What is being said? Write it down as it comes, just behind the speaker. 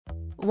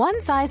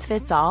One size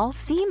fits all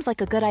seems like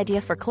a good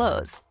idea for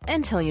clothes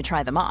until you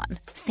try them on.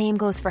 Same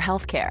goes for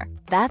healthcare.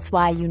 That's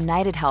why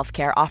United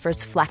Healthcare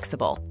offers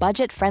flexible,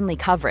 budget-friendly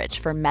coverage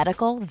for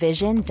medical,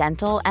 vision,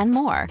 dental, and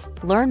more.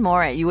 Learn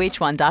more at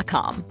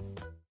uh1.com.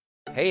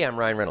 Hey, I'm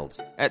Ryan Reynolds.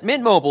 At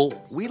Mint Mobile,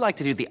 we like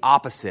to do the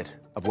opposite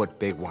of what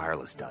Big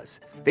Wireless does.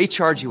 They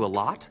charge you a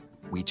lot,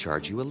 we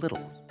charge you a little.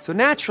 So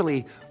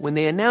naturally, when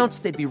they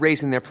announced they'd be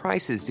raising their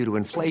prices due to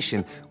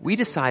inflation, we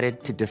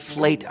decided to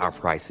deflate our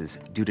prices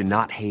due to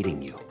not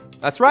hating you.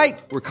 That's right.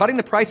 We're cutting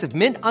the price of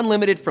Mint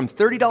Unlimited from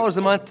 $30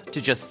 a month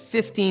to just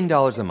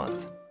 $15 a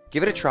month.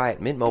 Give it a try at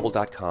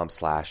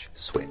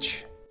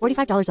mintmobile.com/switch.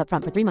 $45 up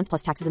front for 3 months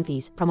plus taxes and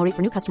fees. Promo rate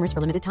for new customers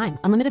for limited time.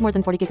 Unlimited more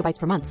than 40 gigabytes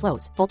per month.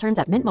 Slows full terms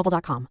at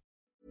mintmobile.com.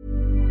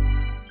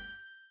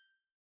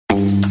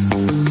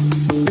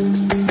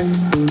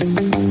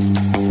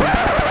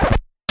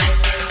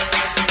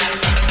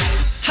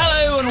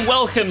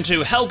 Welcome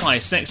to Help I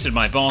Sexted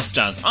My Boss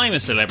Does I'm a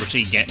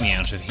Celebrity, Get Me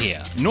Out of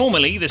Here.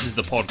 Normally, this is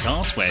the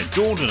podcast where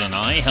Jordan and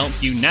I help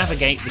you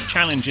navigate the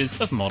challenges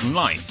of modern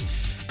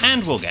life.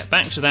 And we'll get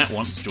back to that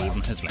once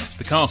Jordan has left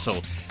the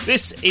castle.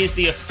 This is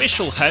the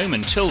official home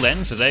until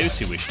then for those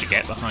who wish to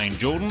get behind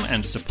Jordan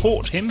and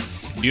support him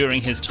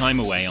during his time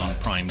away on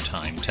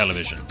primetime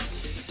television.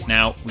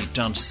 Now, we've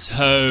done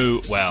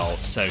so well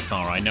so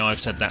far. I know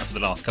I've said that for the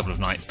last couple of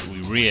nights, but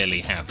we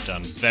really have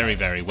done very,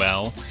 very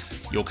well.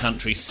 Your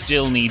country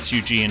still needs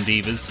Eugene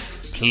Divas.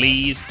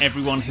 Please,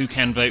 everyone who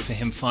can vote for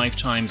him 5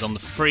 times on the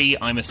free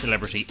I'm a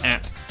Celebrity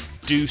app,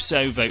 do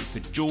so. Vote for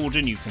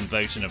Jordan. You can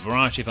vote in a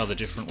variety of other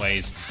different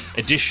ways.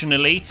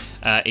 Additionally,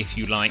 if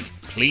you like,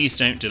 please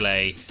don't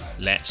delay.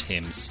 Let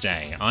him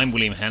stay. I'm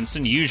William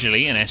Hanson,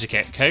 usually an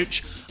etiquette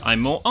coach. I'm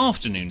more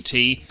afternoon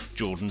tea.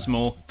 Jordan's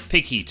more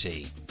picky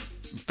tea.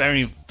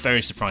 Very,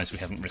 very surprised we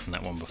haven't written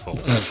that one before.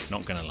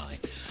 Not going to lie.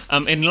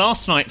 In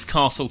last night's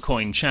Castle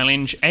Coin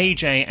Challenge,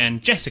 AJ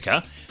and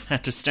Jessica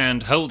had to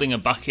stand holding a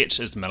bucket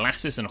as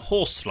molasses and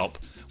horse slop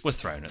were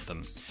thrown at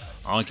them.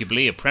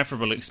 Arguably a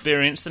preferable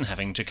experience than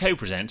having to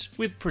co-present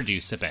with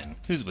producer Ben,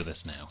 who's with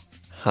us now.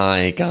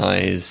 Hi,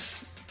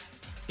 guys.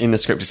 In the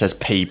script it says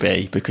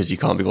PB because you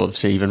can't be bothered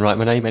to even write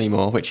my name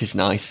anymore, which is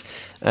nice.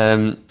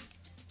 And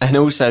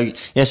also,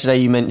 yesterday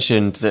you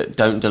mentioned that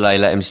don't delay,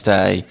 let him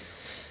stay.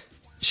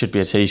 Should be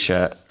a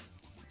t-shirt,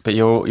 but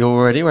you're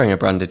already wearing a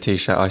branded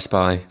t-shirt, I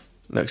spy.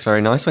 Looks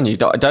very nice on you.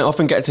 I don't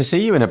often get to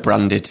see you in a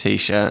branded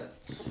t-shirt.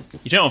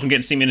 You don't often get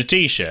to see me in a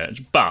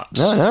t-shirt, but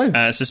no.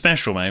 It's a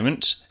special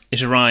moment.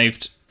 It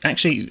arrived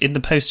actually in the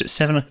post at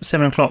 7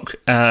 o'clock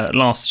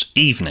last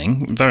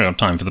evening. Very odd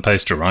time for the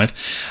post to arrive.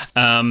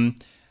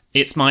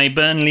 It's my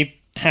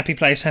Burnley Happy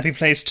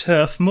Place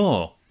Turf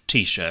Moor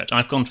t-shirt.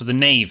 I've gone for the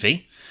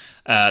navy.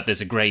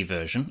 There's a grey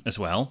version as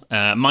well.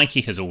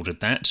 Mikey has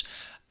ordered that.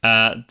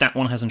 That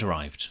one hasn't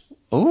arrived.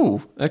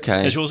 Oh,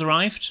 okay. Has yours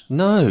arrived?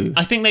 No.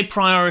 I think they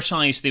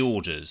prioritise the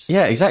orders.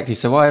 Yeah, exactly.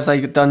 So why have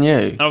they done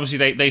you?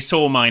 Obviously, they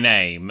saw my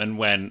name and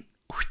went...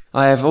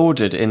 I have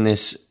ordered in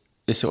this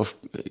sort of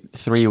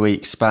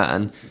 3-week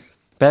span,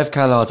 Bev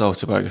Callard's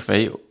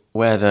autobiography,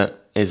 Where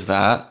Is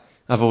That?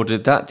 I've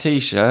ordered that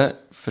T-shirt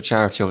for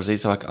charity, obviously,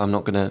 so I'm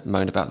not going to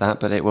moan about that,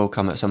 but it will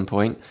come at some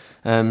point.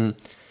 And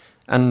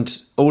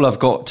all I've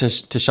got to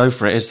show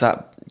for it is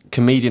that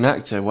comedian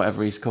actor,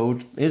 whatever he's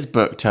called, his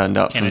book turned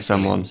up Kenneth from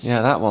someone. Williams.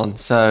 Yeah, that one.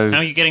 So how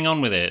are you getting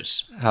on with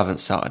it? Haven't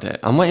started it.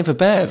 I'm waiting for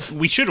Bev.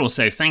 We should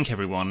also thank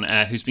everyone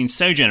who's been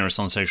so generous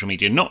on social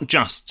media, not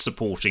just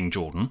supporting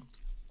Jordan,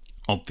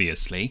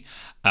 obviously,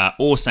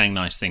 or saying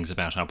nice things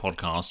about our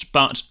podcast,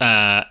 but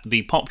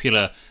the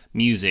popular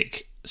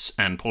music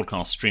and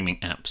podcast streaming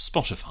app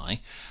Spotify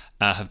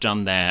have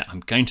done their,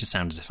 I'm going to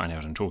sound as if I know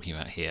what I'm talking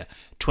about here,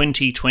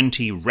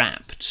 2020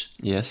 Wrapped.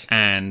 Yes.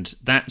 And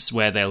that's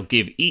where they'll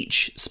give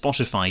each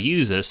Spotify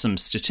user some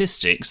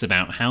statistics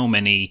about how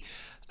many,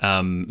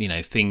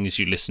 things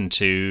you listen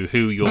to,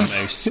 who your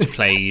most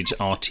played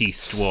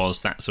artiste was,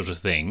 that sort of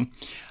thing.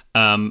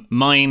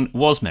 Mine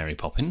was Mary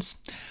Poppins.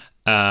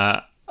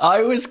 I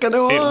was going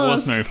to ask. It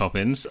was Mary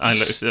Poppins. I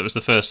looked. That was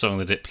the first song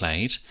that it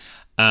played.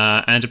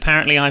 And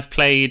apparently I've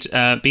played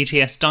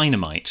BTS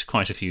Dynamite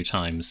quite a few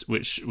times,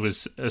 which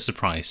was a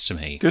surprise to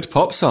me. Good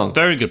pop song.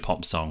 Very good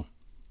pop song.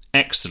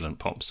 Excellent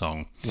pop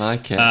song.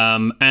 Like it.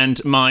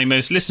 And my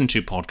most listened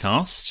to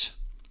podcast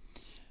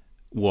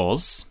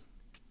was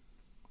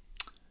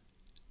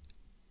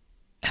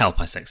Help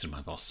I Sexted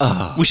My Boss.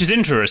 Oh. Which is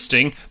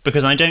interesting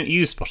because I don't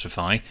use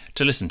Spotify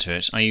to listen to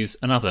it. I use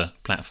another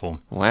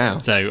platform. Wow.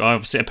 So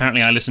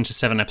apparently I listened to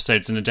 7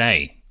 episodes in a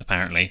day,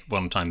 apparently,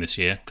 one time this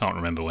year. Can't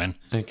remember when.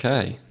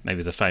 Okay.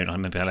 Maybe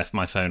I left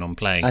my phone on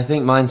play. I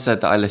think mine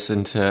said that I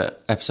listened to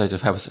episodes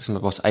of Help I Sexted My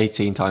Boss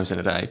 18 times in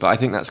a day, but I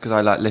think that's because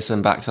I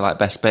listen back to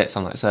best bits.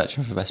 I'm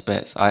searching for best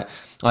bits. I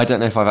don't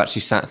know if I've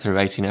actually sat through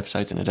 18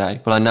 episodes in a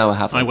day, but I know I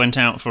haven't. I went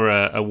out for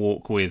a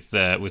walk with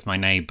my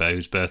neighbour,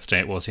 whose birthday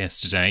it was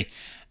yesterday,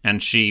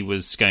 and she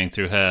was going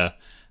through her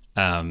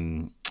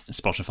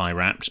Spotify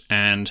Wrapped,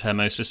 and her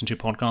most listened to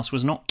podcast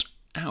was not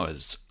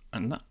ours,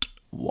 and that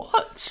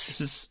What?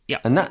 This is, yeah.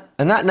 And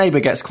that neighbour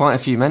gets quite a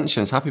few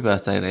mentions. Happy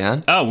birthday,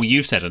 Leanne. Oh, well,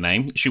 you've said her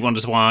name. She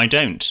wonders why I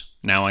don't.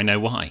 Now I know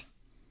why.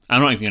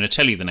 I'm not even going to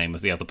tell you the name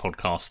of the other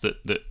podcast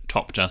that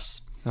topped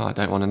us. Oh, I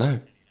don't want to know.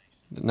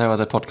 No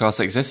other podcasts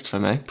exist for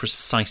me.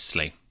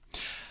 Precisely.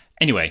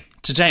 Anyway,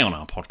 today on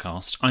our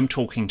podcast, I'm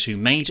talking to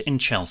Made in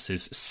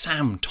Chelsea's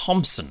Sam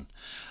Thompson,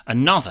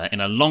 another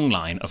in a long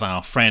line of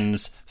our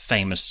friends'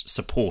 famous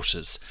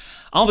supporters.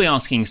 I'll be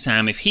asking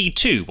Sam if he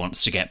too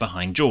wants to get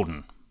behind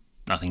Jordan.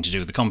 Nothing to do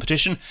with the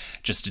competition,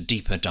 just a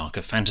deeper,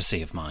 darker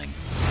fantasy of mine.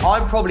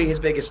 I'm probably his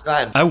biggest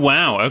fan. Oh,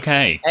 wow,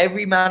 okay.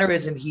 Every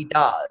mannerism he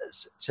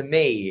does, to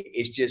me,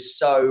 is just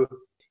so...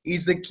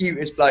 He's the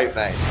cutest bloke,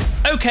 mate.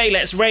 Okay,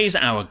 let's raise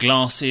our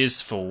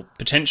glasses for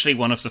potentially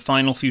one of the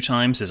final few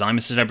times as I'm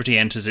a Celebrity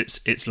enters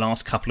its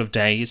last couple of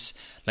days.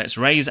 Let's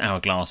raise our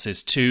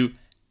glasses to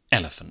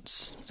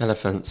elephants.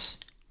 Elephants.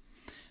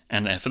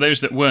 And for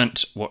those that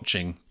weren't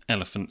watching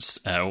elephants,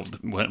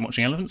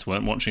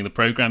 weren't watching the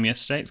programme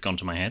yesterday, it's gone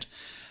to my head,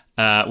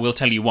 we'll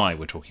tell you why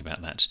we're talking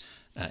about that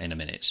in a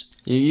minute.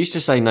 You used to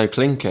say no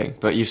clinking,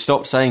 but you've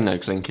stopped saying no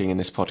clinking in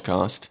this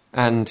podcast.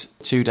 And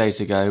 2 days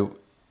ago,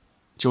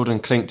 Jordan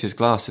clinked his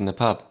glass in the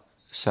pub.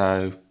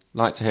 So,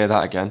 like to hear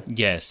that again.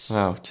 Yes.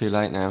 Well, too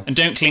late now. And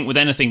don't clink with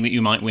anything that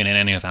you might win in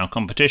any of our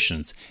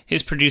competitions.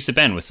 Here's producer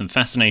Ben with some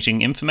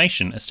fascinating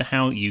information as to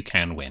how you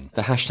can win.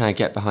 The hashtag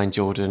Get Behind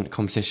Jordan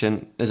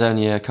competition, there's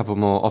only a couple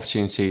more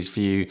opportunities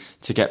for you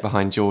to get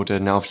behind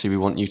Jordan. Now, obviously, we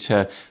want you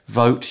to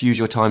vote, use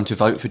your time to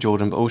vote for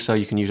Jordan, but also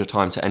you can use your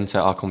time to enter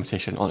our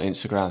competition on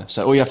Instagram.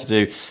 So all you have to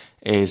do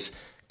is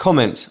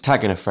comment,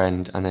 tag in a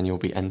friend, and then you'll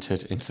be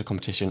entered into the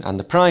competition. And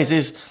the prize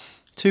is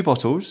 2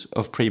 bottles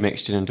of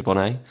pre-mixed gin and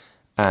Dubonnet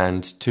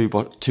and two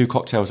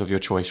cocktails of your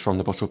choice from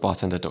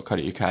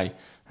thebottledbartender.co.uk.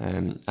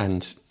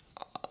 And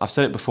I've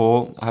said it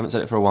before, I haven't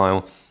said it for a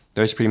while,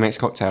 those pre-mixed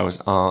cocktails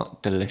are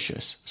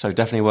delicious. So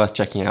definitely worth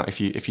checking out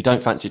if you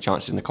don't fancy your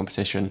chances in the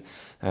competition.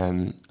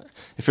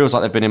 It feels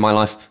like they've been in my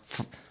life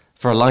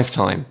for a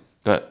lifetime,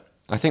 but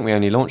I think we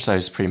only launched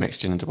those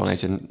pre-mixed gin and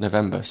Dubonnet in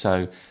November.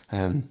 So,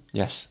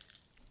 yes.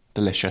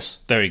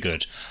 Delicious. Very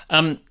good.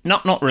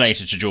 Not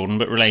related to Jordan,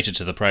 but related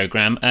to the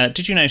programme.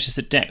 Did you notice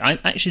that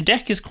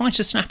Dec is quite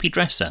a snappy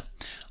dresser?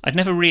 I'd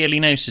never really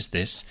noticed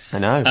this. I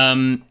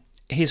know.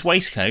 His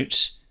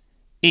waistcoat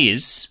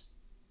is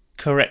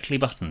correctly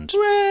buttoned.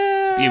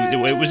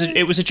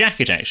 It was a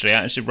jacket, actually.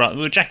 A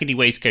jackety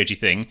waistcoaty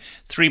thing.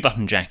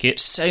 3-button jacket.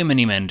 So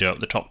many men do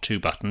up the top 2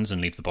 buttons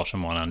and leave the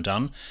bottom one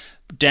undone.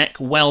 Dec,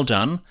 well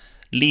done.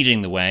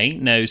 Leading the way,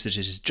 knows that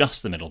it is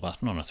just the middle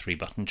button on a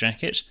 3-button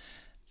jacket.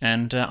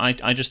 And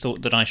I just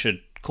thought that I should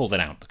call that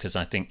out because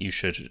I think you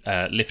should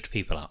lift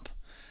people up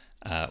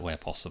where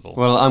possible.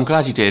 Well, I'm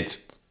glad you did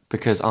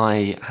because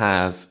I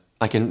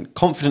can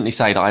confidently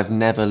say that I've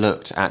never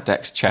looked at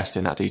Dec's chest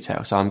in that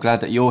detail. So I'm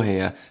glad that you're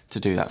here to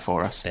do that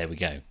for us. There we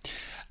go.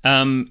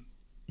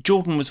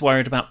 Jordan was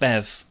worried about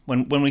Bev.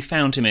 When we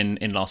found him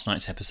in last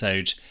night's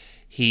episode,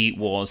 he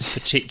was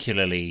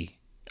particularly...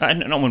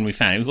 not when we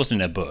found him, he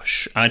wasn't in a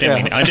bush. I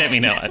don't mean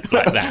it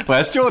like that.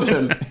 Where's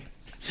Jordan?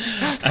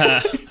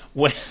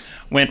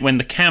 When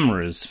the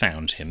cameras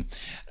found him,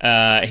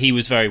 he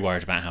was very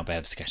worried about how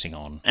Bev's getting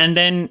on. And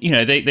then,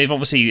 they've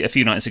obviously, a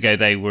few nights ago,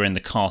 they were in the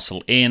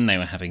Castle Inn, they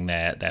were having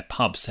their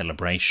pub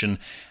celebration,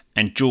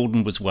 and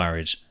Jordan was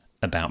worried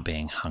about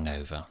being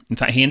hungover. In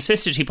fact, he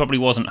insisted he probably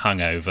wasn't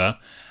hungover,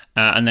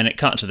 and then it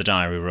cut to the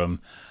diary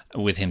room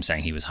with him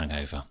saying he was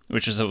hungover,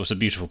 which was a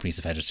beautiful piece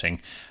of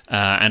editing.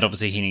 And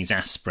obviously he needs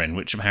aspirin,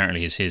 which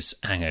apparently is his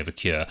hangover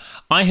cure.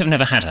 I have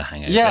never had a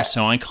hangover,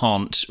 so I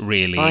can't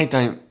really...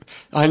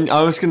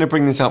 I was going to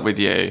bring this up with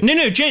you.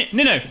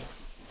 No.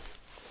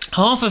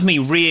 Half of me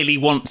really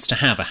wants to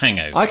have a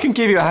hangover. I can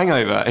give you a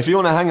hangover. If you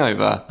want a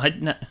hangover,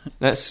 no.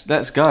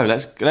 Let's go.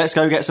 Let's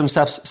go get some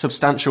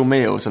substantial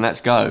meals and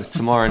let's go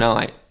tomorrow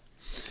night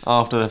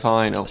after the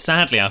final.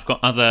 Sadly, I've got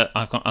other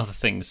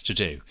things to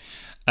do.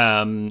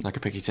 Like a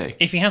picky tea.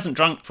 If he hasn't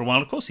drunk for a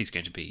while, of course he's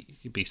going to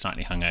be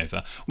slightly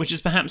hungover, which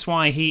is perhaps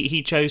why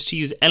he chose to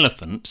use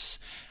elephants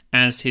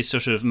as his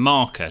sort of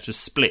marker to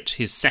split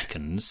his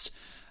seconds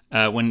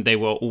when they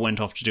all went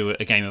off to do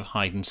a game of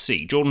hide and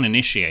seek. Jordan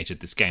initiated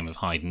this game of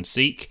hide and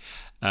seek.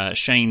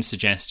 Shane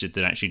suggested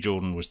that actually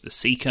Jordan was the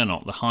seeker,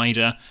 not the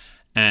hider,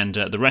 and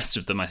the rest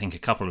of them, I think a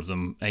couple of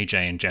them, AJ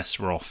and Jess,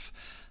 were off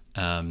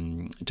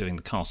doing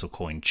the Castle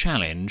Coin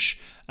Challenge.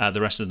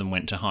 The rest of them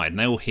went to hide, and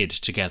they all hid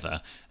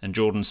together, and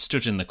Jordan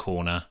stood in the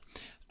corner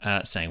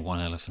saying 1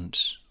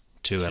 elephant,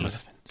 2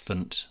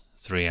 elephant,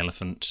 3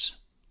 elephant,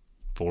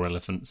 4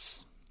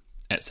 elephants,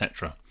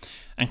 etc.,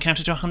 and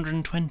counted to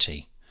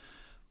 120,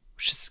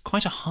 which is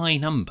quite a high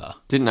number.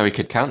 Didn't know he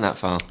could count that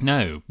far.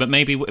 No, but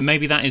maybe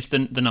that is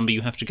the number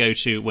you have to go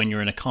to when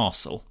you're in a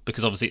castle,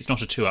 because obviously it's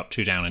not a 2 up,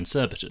 2 down in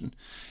Surbiton.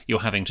 You're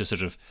having to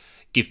sort of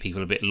give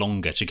people a bit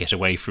longer to get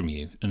away from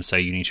you, and so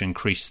you need to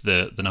increase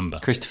the number.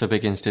 Christopher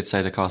Biggins did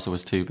say the castle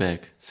was too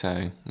big,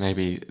 so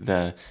maybe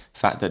the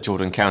fact that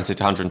Jordan counted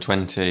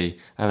 120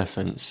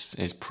 elephants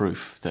is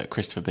proof that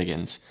Christopher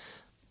Biggins,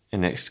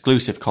 in an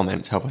exclusive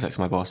comment, Help Us Sex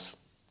My Boss,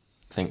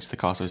 thinks the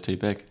castle is too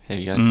big. Here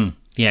you go.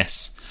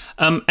 Yes.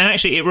 And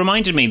actually, it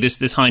reminded me,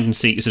 this hide and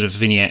seek sort of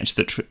vignette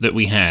that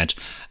we had.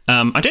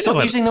 I don't Stop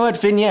know using the word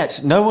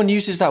vignette. No one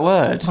uses that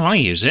word. Well, I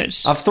use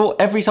it. I've thought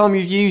every time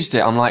you've used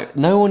it, I'm like,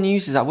 no one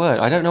uses that word.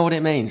 I don't know what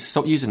it means.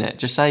 Stop using it.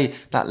 Just say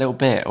that little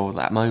bit or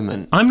that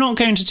moment. I'm not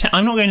going to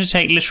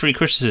take literary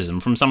criticism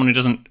from someone who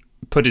doesn't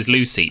put his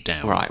loo seat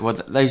down. Right, well,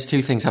 those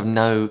two things have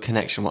no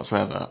connection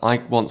whatsoever. I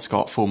once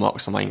got full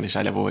marks on my English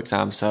A-level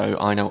exam, so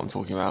I know what I'm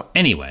talking about.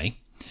 Anyway,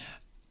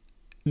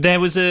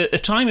 there was a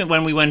time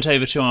when we went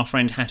over to our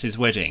friend Hattie's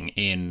wedding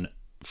in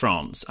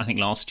France, I think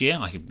last year.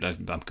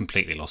 I'm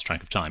completely lost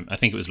track of time. I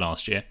think it was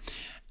last year.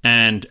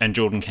 And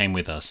Jordan came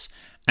with us.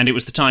 And it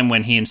was the time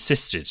when he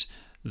insisted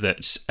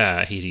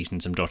that he'd eaten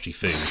some dodgy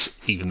food,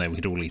 even though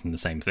we'd all eaten the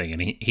same thing.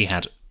 And he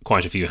had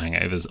quite a few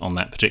hangovers on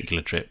that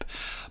particular trip.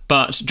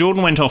 But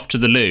Jordan went off to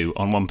the loo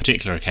on one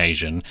particular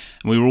occasion,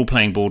 and we were all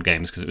playing board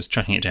games because it was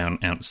chucking it down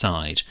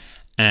outside.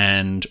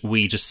 And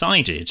we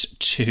decided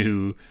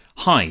to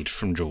hide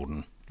from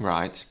Jordan.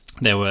 Right.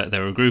 There were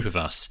a group of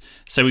us,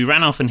 so we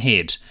ran off and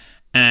hid,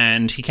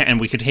 and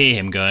we could hear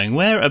him going,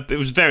 "Where?" It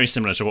was very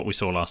similar to what we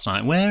saw last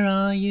night. "Where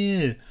are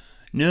you?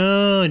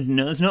 No,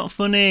 it's not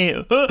funny.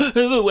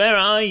 Where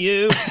are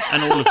you?"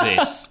 And all of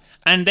this,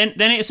 and then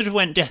it sort of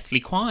went deathly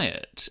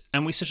quiet,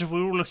 and we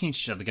were all looking at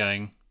each other,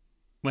 going,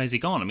 "Where's he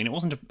gone?" I mean, it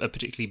wasn't a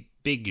particularly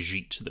big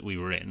gîte that we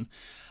were in.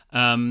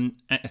 Can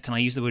I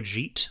use the word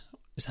gîte?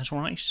 Is that all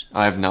right?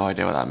 I have no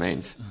idea what that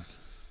means.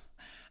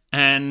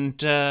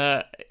 And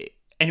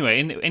anyway,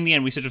 in the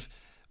end,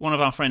 one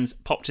of our friends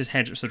popped his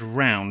head sort of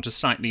round to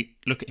slightly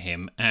look at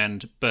him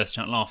and burst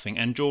out laughing.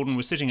 And Jordan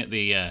was sitting at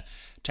the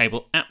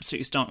table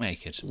absolutely stark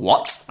naked.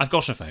 What? I've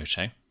got a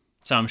photo,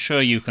 so I'm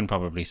sure you can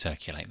probably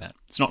circulate that.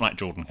 It's not like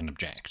Jordan can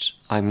object.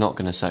 I'm not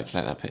going to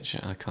circulate that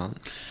picture. I can't.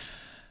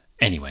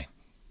 Anyway,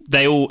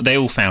 they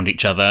all found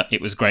each other.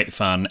 It was great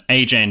fun.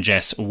 AJ and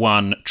Jess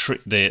won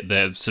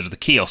the sort of the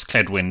kiosk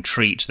Cledwyn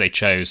treat they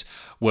chose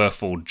were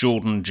for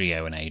Jordan,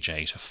 Gio and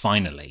AJ to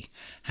finally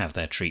have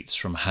their treats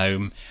from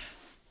home.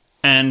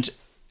 And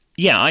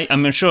yeah,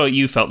 I'm sure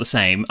you felt the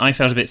same. I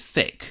felt a bit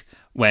thick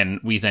when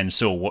we then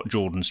saw what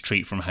Jordan's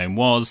treat from home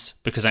was,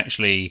 because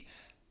actually,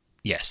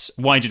 yes,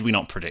 why did we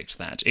not predict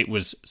that? It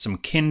was some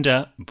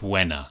Kinder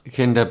Bueno.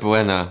 Kinder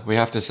Bueno. We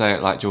have to say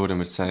it like Jordan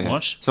would say it.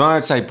 What? So I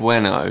would say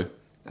bueno,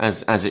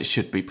 as it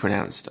should be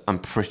pronounced. I'm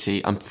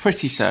pretty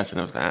certain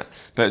of that.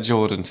 But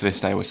Jordan to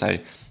this day will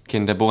say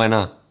Kinder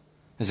Bueno,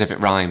 as if it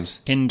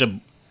rhymes. Kinder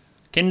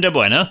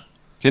Bueno.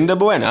 Kinder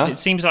Bueno? It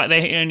seems like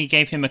they only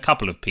gave him a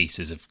couple of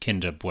pieces of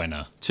Kinder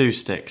Bueno. 2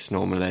 sticks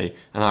normally,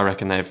 and I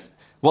reckon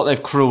what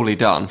they've cruelly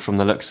done from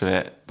the looks of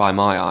it by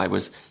my eye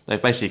was they've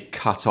basically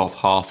cut off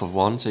half of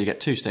one, so you get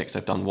 2 sticks,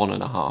 they've done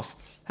 1.5.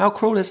 How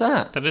cruel is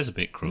that? That is a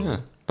bit cruel. Yeah.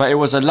 But it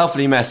was a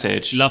lovely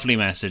message. Lovely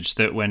message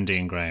that Wendy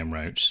and Graham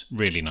wrote.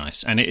 Really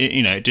nice. And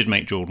it did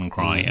make Jordan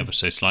cry ever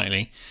so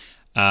slightly.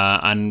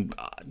 And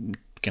I'm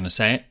going to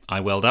say it, I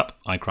welled up,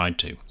 I cried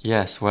too.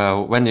 Yes,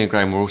 well, Wendy and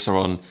Graham were also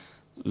on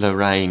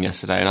Lorraine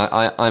yesterday, and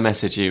I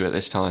messaged you at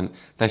this time.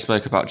 They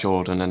spoke about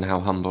Jordan and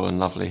how humble and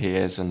lovely he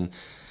is, and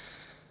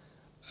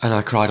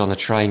I cried on the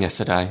train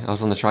yesterday. I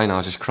was on the train, I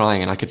was just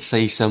crying, and I could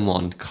see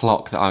someone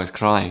clock that I was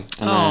crying.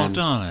 And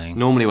darling.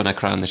 Normally when I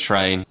cry on the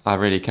train, I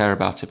really care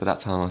about it, but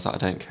that time I was like, I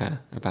don't care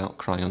about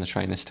crying on the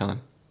train this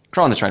time.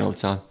 Cry on the train all the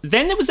time.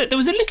 Then there was a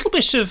little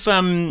bit of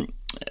not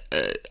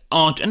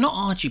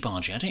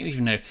argy-bargy, I don't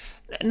even know,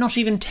 not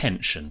even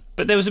tension,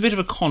 but there was a bit of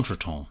a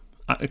contretemps,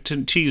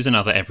 to use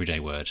another everyday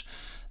word,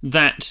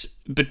 that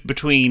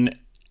between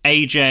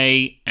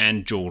AJ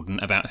and Jordan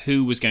about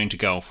who was going to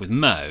go off with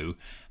Mo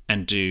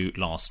and do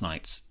last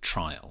night's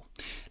trial.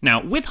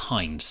 Now, with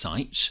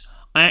hindsight,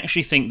 I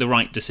actually think the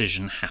right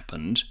decision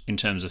happened in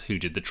terms of who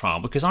did the trial,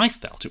 because I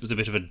felt it was a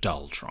bit of a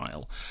dull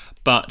trial.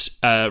 But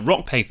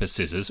rock, paper,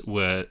 scissors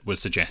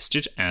was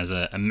suggested as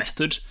a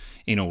method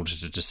in order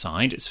to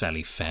decide. It's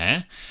fairly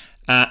fair.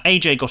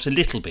 AJ got a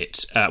little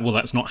bit, well,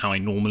 that's not how I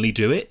normally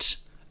do it,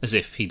 as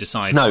if he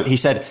decides... No, he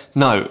said,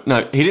 no,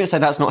 he didn't say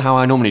that's not how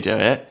I normally do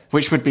it,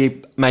 which would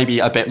be maybe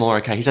a bit more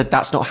okay. He said,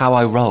 that's not how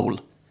I roll.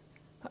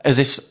 As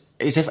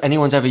if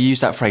anyone's ever used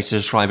that phrase to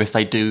describe if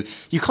they do.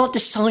 You can't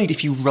decide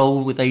if you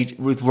roll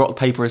with rock,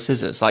 paper or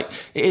scissors. Like,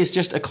 it is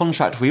just a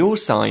contract we all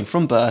sign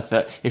from birth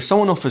that if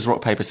someone offers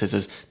rock, paper,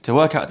 scissors to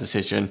work out a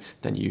decision,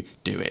 then you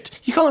do it.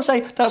 You can't say,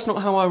 that's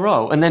not how I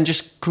roll, and then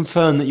just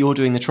confirm that you're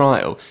doing the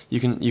trial. You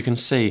can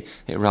see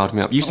it riled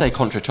me up. You say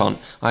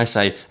contretemps, I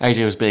say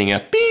AJ was being a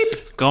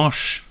beep.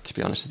 Gosh. To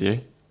be honest with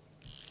you.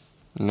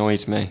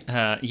 Annoyed me.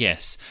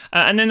 Yes.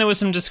 And then there was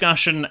some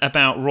discussion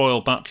about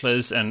royal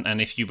butlers and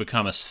if you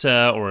become a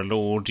sir or a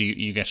lord,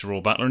 you get a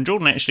royal butler. And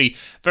Jordan actually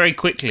very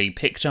quickly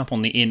picked up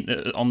on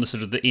the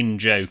sort of the in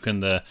joke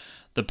and the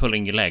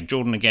pulling your leg.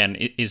 Jordan, again,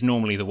 is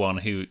normally the one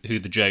who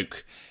the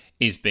joke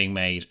is being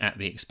made at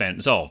the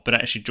expense of. But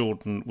actually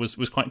Jordan was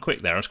quite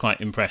quick there. I was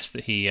quite impressed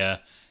that he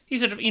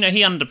sort of, he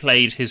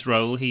underplayed his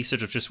role. He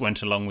sort of just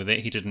went along with it.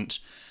 He didn't...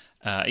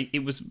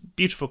 it was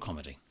beautiful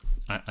comedy.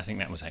 I think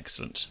that was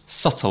excellent.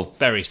 Subtle.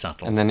 Very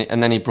subtle. And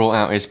then he brought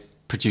out his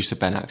producer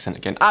Ben accent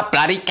again. I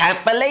bloody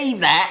can't believe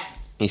that,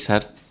 he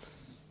said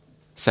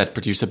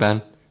producer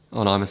Ben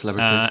on I'm a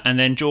Celebrity. And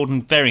then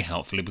Jordan, very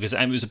helpfully, because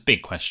it was a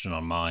big question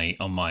on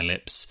my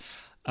lips,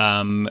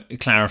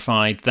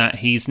 clarified that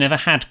he's never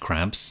had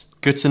crabs.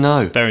 Good to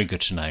know. Very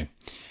good to know.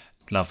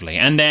 Lovely.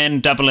 And then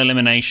double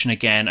elimination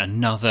again,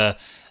 another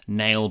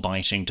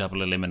nail-biting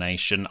double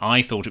elimination.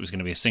 I thought it was going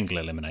to be a single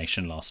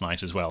elimination last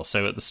night as well.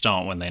 So at the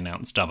start when they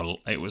announced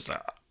double, it was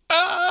like,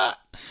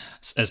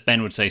 as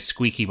Ben would say,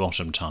 squeaky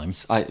bottom time.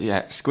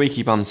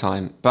 Squeaky bum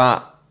time.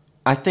 But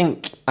I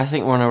think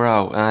we're on a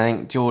roll, and I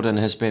think Jordan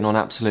has been on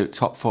absolute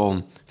top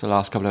form for the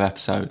last couple of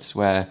episodes,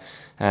 where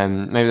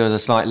maybe there was a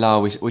slight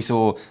lull. We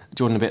saw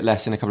Jordan a bit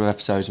less in a couple of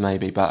episodes,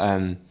 maybe,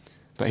 but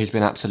he's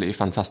been absolutely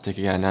fantastic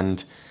again.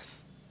 And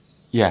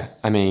yeah,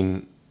 I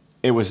mean,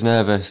 it was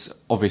nervous,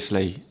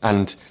 obviously,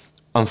 and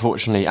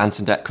unfortunately, Ant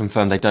and Dec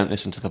confirmed they don't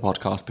listen to the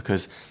podcast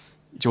because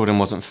Jordan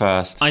wasn't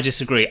first. I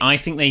disagree. I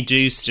think they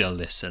do still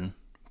listen,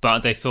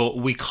 but they thought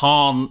we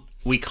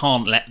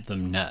can't let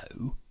them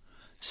know.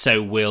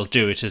 So we'll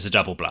do it as a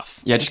double bluff.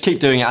 Yeah, just keep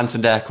doing it, Ant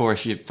and Dec, or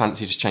if you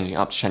fancy just changing it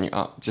up, just change it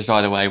up. Just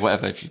either way,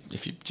 whatever.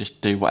 If you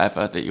just do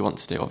whatever that you want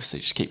to do,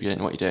 obviously, just keep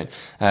doing what you're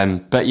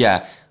doing. But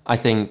yeah, I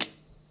think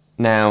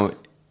now,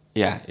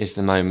 is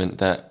the moment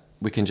that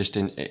we can just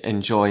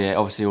enjoy it.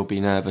 Obviously, we'll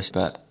be nervous,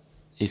 but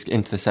he's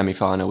into the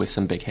semi-final with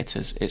some big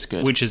hitters. It's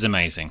good. Which is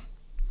amazing.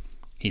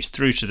 He's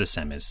through to the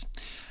semis.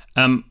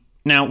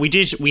 Now,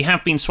 we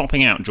have been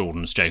swapping out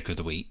Jordan's Joke of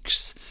the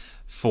Weeks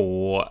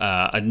for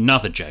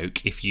another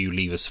joke. If you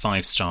leave us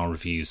 5-star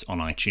reviews on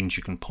iTunes,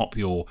 you can pop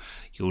your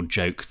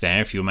joke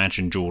there if you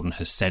imagine Jordan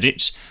has said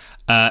it.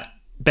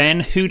 Ben,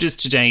 who does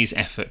today's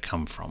effort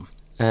come from?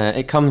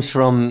 It comes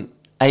from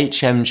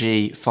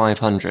HMG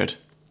 500.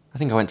 I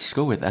think I went to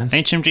school with them.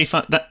 HMG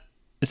 500?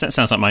 That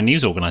sounds like my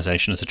news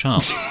organisation as a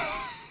child.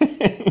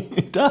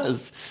 It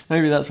does.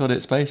 Maybe that's what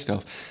it's based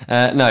off.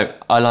 No,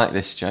 I like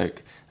this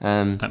joke.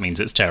 That means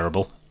it's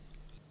terrible.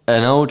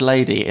 An old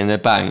lady in the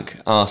bank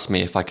asked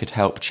me if I could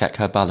help check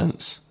her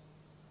balance.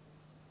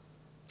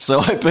 So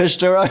I pushed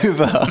her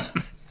over.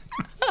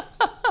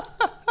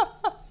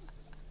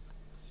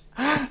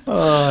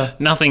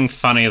 Nothing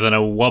funnier than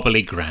a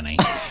wobbly granny.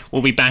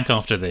 We'll be back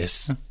after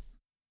this.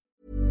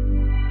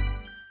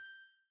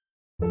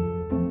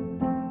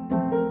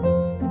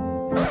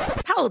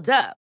 Hold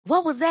up.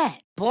 What was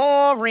that?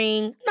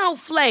 Boring. No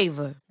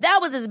flavor. That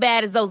was as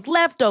bad as those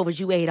leftovers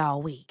you ate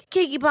all week.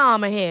 Keke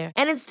Palmer here,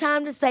 and it's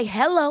time to say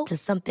hello to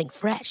something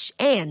fresh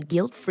and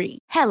guilt-free.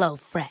 Hello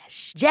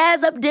Fresh.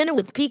 Jazz up dinner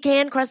with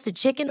pecan-crusted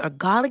chicken or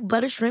garlic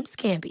butter shrimp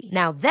scampi.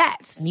 Now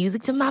that's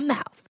music to my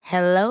mouth.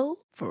 Hello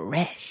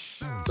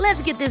Fresh.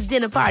 Let's get this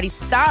dinner party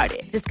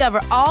started.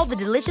 Discover all the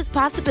delicious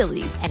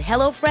possibilities at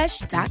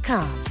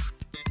HelloFresh.com.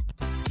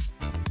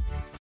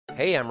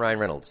 Hey, I'm Ryan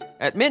Reynolds.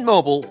 At Mint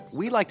Mobile,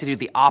 we like to do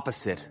the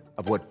opposite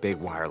of what Big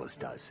Wireless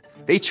does.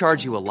 They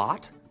charge you a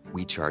lot,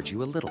 we charge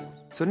you a little.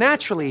 So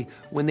naturally,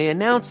 when they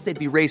announced they'd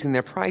be raising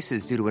their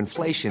prices due to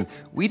inflation,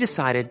 we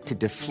decided to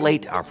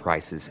deflate our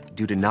prices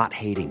due to not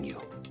hating you.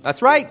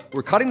 That's right.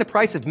 We're cutting the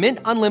price of Mint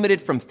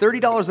Unlimited from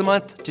 $30 a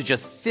month to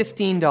just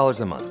 $15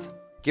 a month.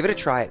 Give it a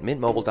try at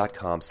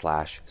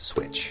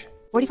mintmobile.com/switch.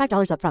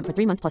 $45 up front for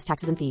 3 months plus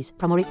taxes and fees.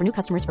 Promo rate for new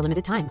customers for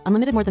limited time.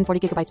 Unlimited more than 40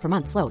 gigabytes per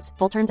month. Slows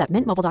full terms at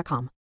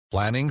mintmobile.com.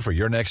 Planning for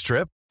your next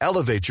trip?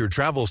 Elevate your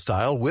travel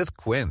style with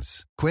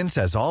Quince. Quince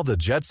has all the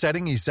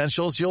jet-setting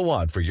essentials you'll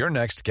want for your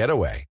next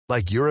getaway,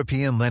 like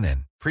European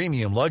linen,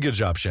 premium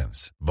luggage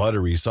options,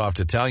 buttery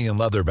soft Italian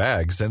leather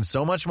bags, and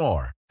so much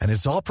more. And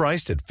it's all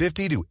priced at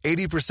 50 to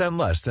 80%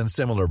 less than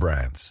similar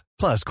brands.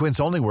 Plus, Quince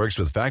only works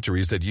with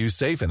factories that use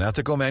safe and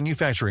ethical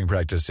manufacturing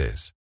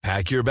practices.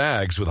 Pack your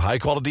bags with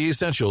high-quality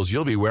essentials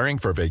you'll be wearing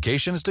for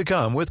vacations to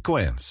come with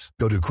Quince.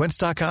 Go to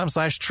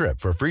quince.com/trip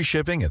for free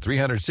shipping and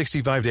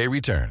 365-day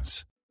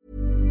returns.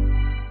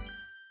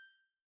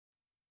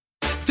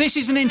 This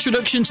is an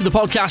introduction to the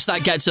podcast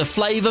that gets a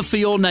flavour for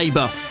your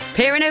neighbour.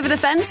 Peering over the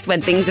fence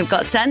when things have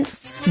got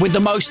tense. With the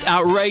most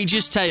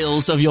outrageous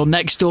tales of your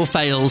next-door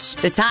fails.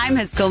 The time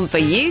has come for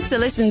you to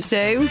listen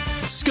to...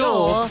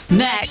 Score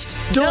Next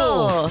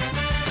Door.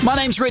 My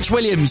name's Rich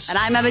Williams. And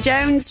I'm Emma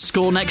Jones.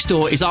 Score Next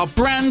Door is our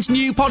brand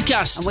new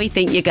podcast. And we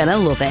think you're going to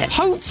love it.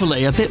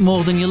 Hopefully a bit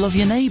more than you love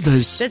your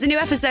neighbours. There's a new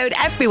episode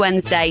every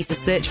Wednesday, so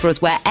search for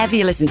us wherever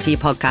you listen to your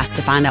podcast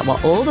to find out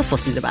what all the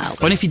fuss is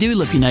about. And if you do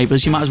love your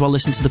neighbours, you might as well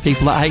listen to the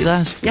people that hate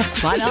theirs. Yeah,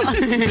 why not?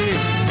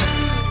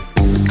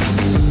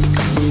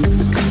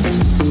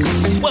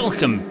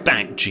 Welcome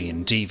back,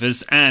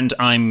 G&Divas, and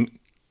I'm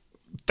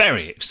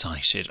very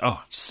excited.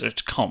 Oh, I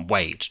can't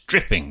wait.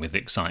 Dripping with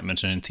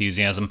excitement and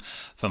enthusiasm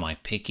for my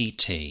picky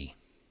tea.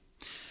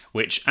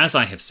 Which, as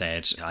I have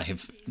said, I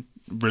have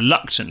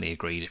reluctantly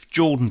agreed if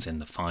Jordan's in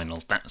the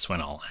final, that's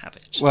when I'll have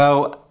it.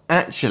 Well,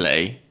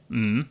 actually,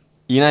 you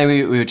know,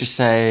 we were just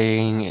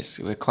saying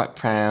we're quite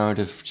proud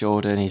of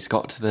Jordan. He's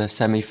got to the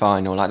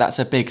semi-final. Like, that's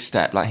a big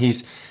step. Like,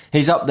 he's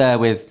up there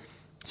with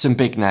some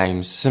big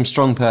names, some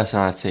strong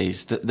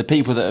personalities, the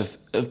people that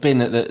have been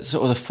at the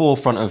sort of the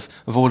forefront of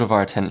all of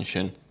our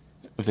attention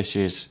of this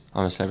year's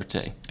I'm a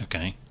Celebrity.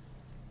 Okay.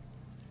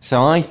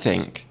 So I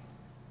think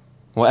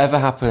whatever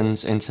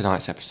happens in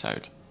tonight's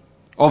episode,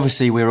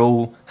 obviously we're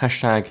all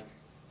hashtag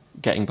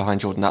getting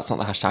behind Jordan. That's not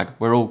the hashtag.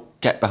 We're all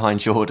get behind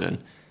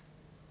Jordan.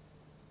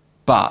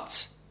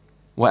 But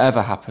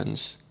whatever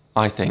happens,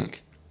 I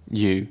think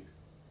you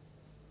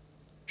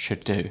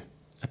should do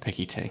a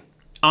picky tea.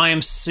 I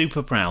am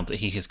super proud that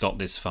he has got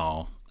this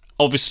far.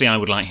 Obviously, I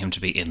would like him to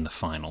be in the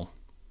final.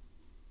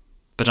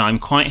 But I'm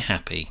quite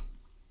happy,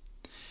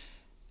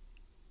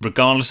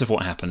 regardless of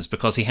what happens,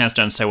 because he has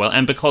done so well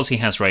and because he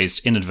has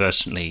raised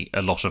inadvertently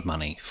a lot of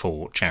money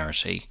for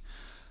charity.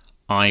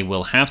 I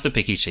will have the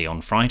picky tea on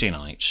Friday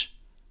night,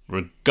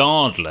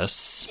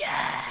 regardless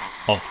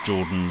of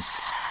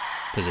Jordan's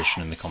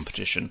position in the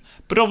competition.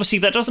 But obviously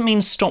that doesn't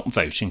mean stop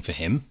voting for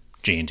him,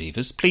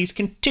 G&Divas. Please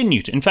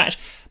continue to. In fact,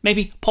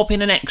 maybe pop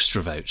in an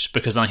extra vote,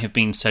 because I have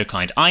been so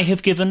kind. I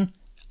have given,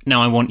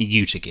 now I want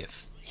you to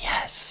give.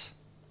 Yes.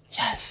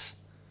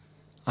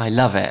 I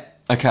love it.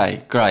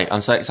 Okay, great.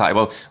 I'm so excited.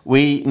 Well,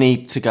 we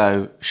need to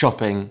go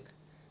shopping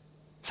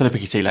for the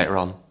picky tea later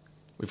on.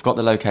 We've got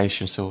the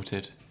location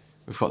sorted.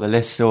 We've got the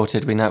list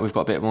sorted. We know we've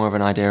got a bit more of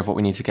an idea of what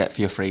we need to get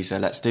for your freezer.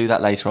 Let's do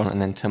that later on,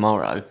 and then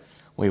tomorrow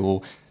we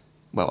will,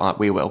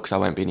 because I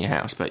won't be in your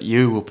house, but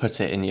you will put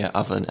it in your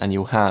oven and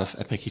you'll have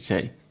a picky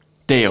tea.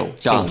 Deal.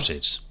 Done.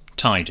 Sorted.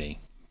 Tidy.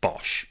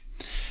 Bosh.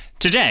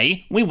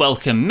 Today, we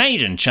welcome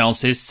Maiden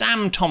Chelsea's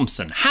Sam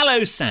Thompson.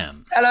 Hello,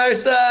 Sam. Hello,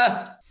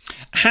 sir.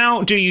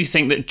 How do you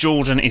think that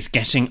Jordan is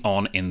getting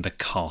on in the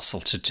castle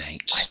to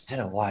date? I don't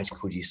know why I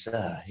called you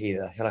sir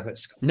either. I feel like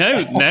it's...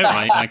 No,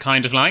 I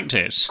kind of liked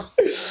it.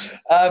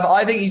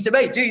 I think he's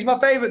debate. Dude, he's my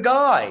favourite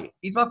guy.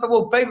 He's my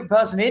favourite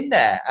person in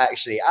there,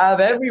 actually, out of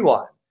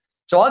everyone.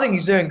 So I think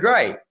he's doing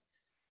great.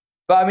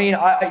 But I mean,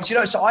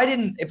 so I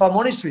didn't, if I'm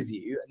honest with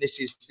you, and this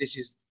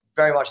is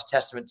very much a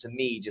testament to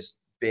me just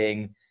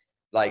being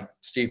like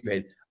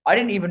stupid. I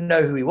didn't even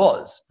know who he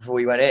was before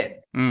we went in.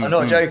 I'm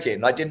not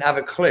joking. I didn't have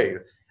a clue.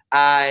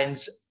 And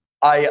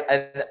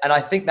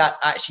I think that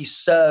actually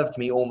served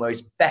me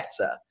almost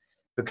better,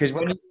 because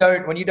when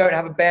you don't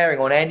have a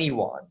bearing on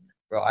anyone,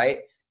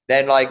 right,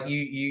 then like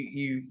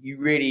you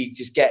really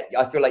just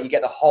I feel like you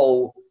get the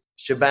whole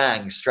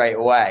shebang straight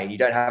away. You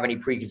don't have any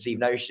preconceived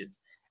notions.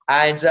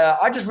 And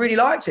I just really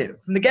liked him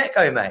from the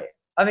get-go, mate.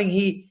 I mean,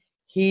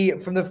 he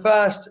from the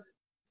first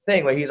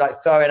thing where he was like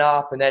throwing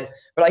up, and then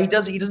but like he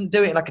doesn't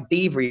do it in like a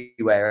thievery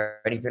way or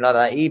anything like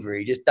that either.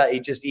 He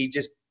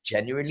just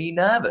genuinely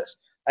nervous.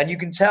 And you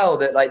can tell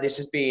that like this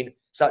has been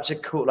such a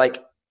cool,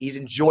 like he's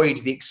enjoyed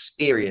the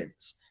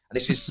experience, and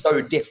this is so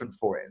different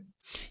for him.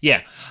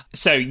 Yeah.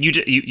 So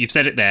you've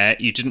said it there.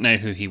 You didn't know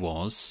who he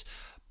was,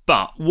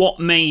 but what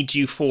made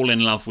you fall in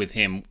love with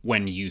him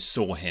when you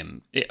saw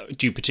him?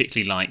 Do you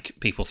particularly like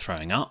people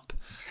throwing up?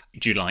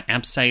 Do you like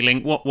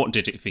abseiling? What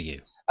did it for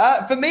you?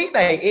 For me,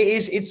 mate,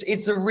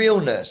 it's the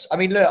realness. I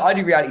mean, look, I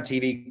do reality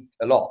TV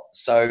a lot,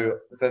 so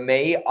for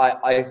me,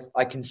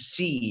 I can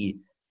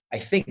see. I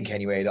think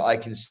anyway that I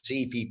can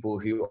see people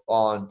who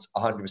aren't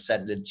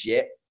 100%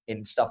 legit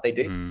in stuff they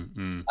do.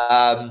 You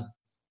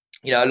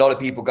know, a lot of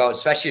people go,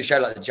 especially a show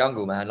like The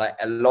Jungle, man. Like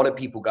a lot of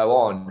people go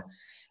on,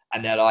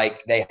 and they're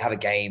like, they have a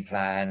game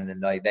plan,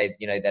 and like they,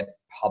 you know, their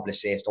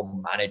publicist or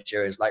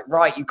manager is like,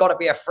 right, you've got to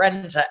be a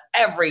friend to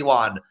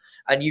everyone,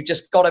 and you've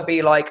just got to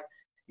be like,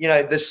 you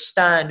know, the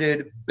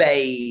standard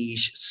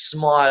beige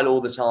smile all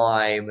the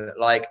time,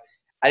 like.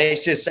 And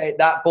it's just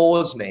that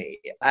bores me,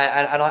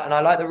 and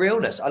I like the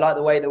realness. I like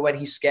the way that when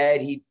he's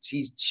scared, he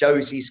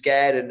shows he's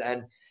scared,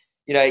 and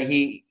you know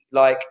he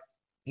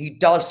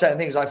does certain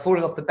things like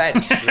falling off the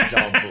bench, for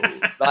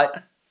example. Like,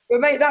 but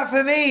mate, that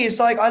for me is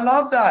like I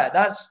love that.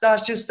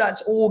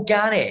 That's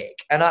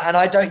organic, and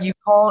I don't. You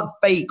can't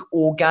fake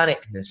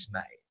organicness,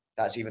 mate.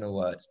 That's even a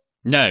word.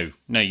 No,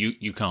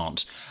 you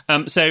can't.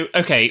 So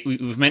okay,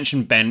 we've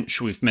mentioned bench,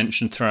 we've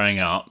mentioned throwing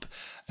up.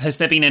 Has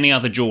there been any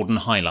other Jordan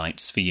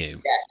highlights for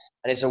you? Yeah.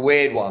 And it's a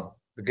weird one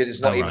because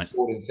it's not even a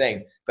Jordan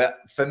thing. But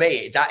for me,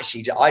 it's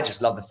actually, I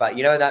just love the fact,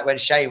 you know, that when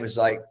Shane was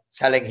like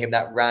telling him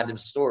that random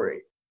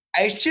story,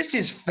 it's just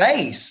his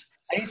face.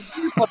 And he's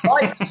super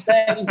polite to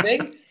say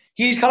anything.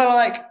 He's kind of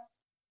like,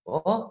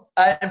 what?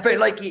 But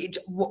like,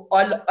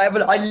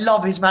 I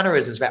love his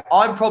mannerisms, man.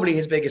 I'm probably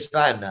his biggest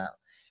fan now.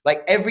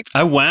 Like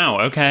oh, wow.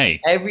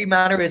 Okay. Every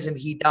mannerism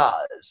he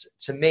does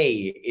to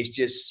me is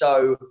just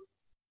so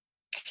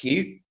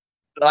cute.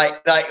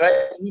 Like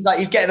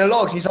he's getting the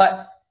logs. He's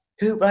like,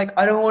 like,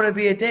 I don't want to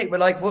be a dick,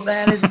 but like, what the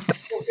hell is he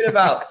talking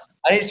about?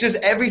 And it's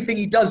just everything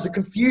he does, the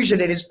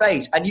confusion in his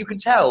face. And you can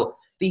tell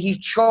that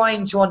he's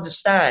trying to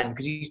understand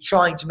because he's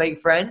trying to make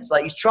friends.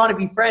 Like, he's trying to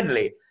be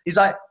friendly. He's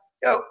like,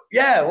 oh,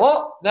 yeah,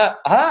 what? No,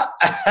 huh?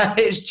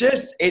 It's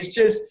just,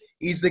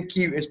 he's the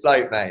cutest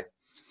bloke, mate.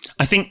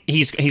 I think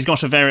he's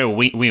got a very,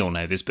 we all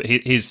know this, but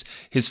his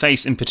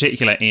face in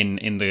particular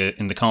in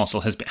the castle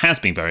has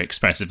been very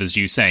expressive, as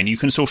you say, and you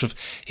can sort of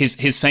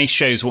his face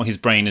shows what his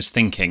brain is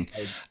thinking,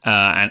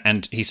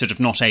 and he's sort of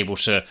not able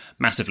to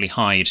massively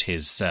hide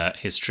his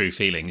true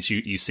feelings.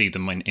 You see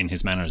them in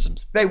his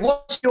mannerisms. Hey,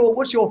 what's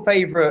your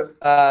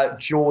favourite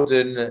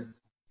Jordan?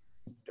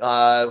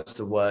 What's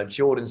the word?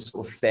 Jordan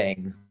sort of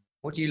thing.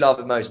 What do you love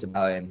the most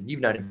about him?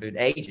 You've known him for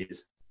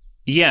ages.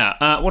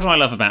 Yeah, what do I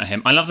love about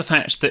him? I love the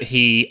fact that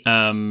he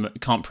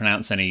can't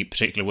pronounce any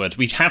particular words.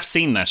 We have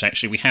seen that,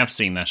 actually. We have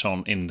seen that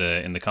in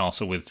the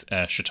castle with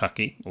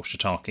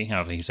Shiitake,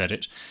 however he said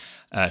it.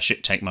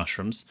 Shit take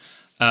mushrooms.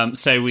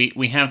 So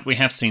we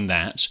have seen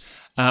that.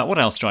 What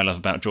else do I love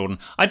about Jordan?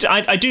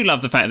 I do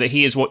love the fact that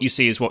he is what you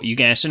see is what you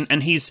get,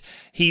 and he's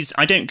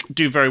I don't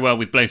do very well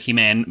with blokey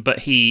men,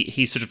 but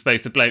he's sort of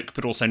both a bloke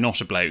but also not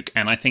a bloke,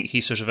 and I think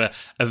he's sort of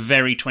a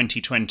very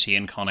 2020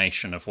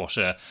 incarnation of what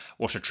a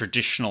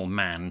traditional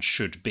man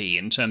should be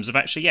in terms of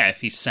actually, yeah,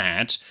 if he's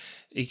sad,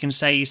 he can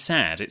say he's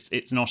sad.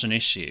 It's not an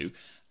issue,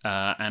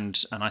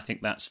 and I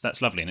think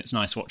that's lovely, and it's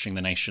nice watching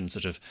the nation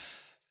sort of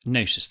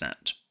notice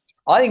that.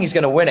 I think he's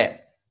going to win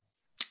it.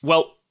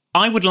 Well,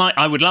 I would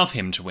love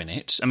him to win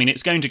it. I mean,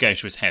 it's going to go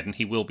to his head and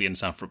he will be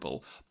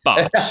insufferable.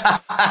 But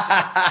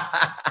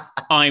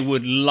I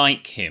would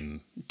like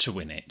him to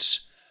win it.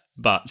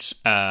 But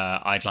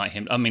I'd like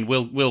him. I mean,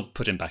 we'll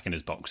put him back in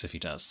his box if he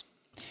does.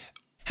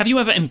 Have you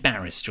ever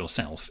embarrassed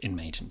yourself in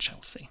Made in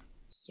Chelsea?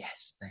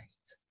 Yes, mate.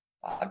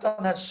 I've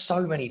done that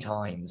so many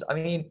times. I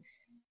mean,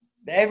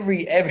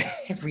 every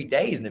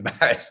day is an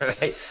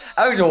embarrassment. Mate.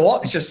 Having to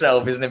watch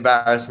yourself is an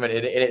embarrassment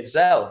in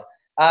itself.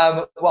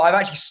 Well, I've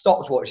actually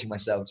stopped watching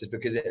myself just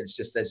because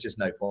there's just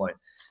no point.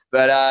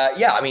 But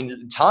yeah, I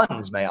mean,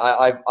 tons, mate.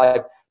 I've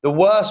the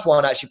worst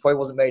one actually probably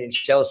wasn't Made in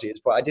Chelsea.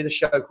 I did a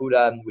show called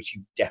which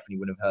you definitely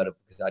wouldn't have heard of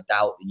because I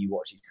doubt that you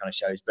watch these kind of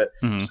shows. But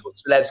it's called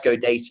Celebs Go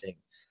Dating,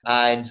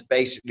 and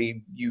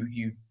basically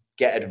you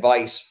get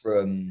advice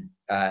from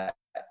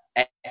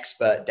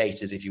expert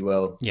daters, if you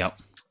will. Yep.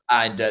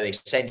 And they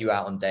send you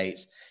out on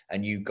dates.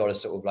 And you've got to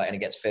sort of and it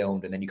gets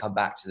filmed, and then you come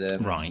back to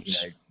them, right?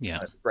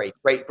 And,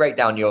 break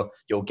down your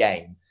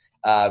game,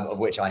 of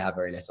which I have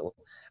very little.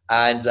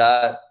 And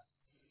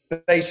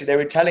basically, they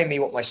were telling me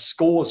what my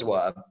scores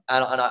were,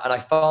 and I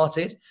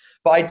farted,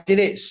 but I did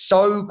it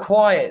so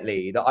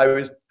quietly that I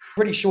was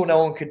pretty sure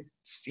no one could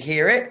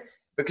hear it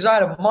because I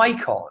had a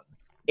mic on.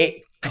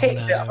 It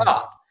picked it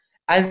up,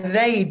 and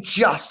they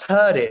just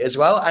heard it as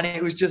well, and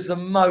it was just the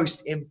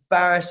most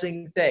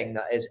embarrassing thing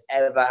that has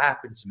ever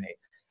happened to me.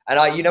 And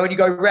when you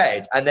go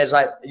red and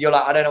you're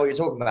like, I don't know what you're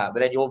talking about,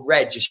 but then your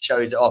red just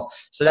shows it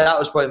off. So that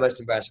was probably the most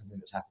embarrassing thing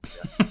that's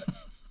happened.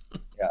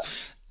 Yeah.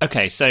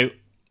 Okay, so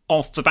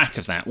off the back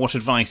of that, what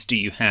advice do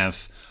you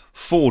have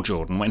for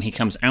Jordan when he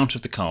comes out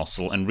of the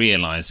castle and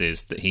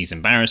realises that he's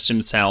embarrassed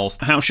himself?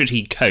 How should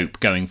he cope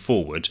going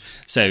forward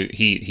so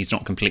he's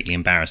not completely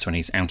embarrassed when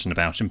he's out and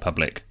about in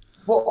public?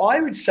 Well, I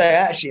would say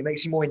actually it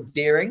makes you more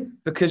endearing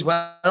because when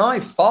I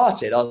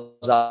farted, I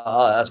was like,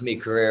 oh, that's me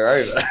career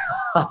over.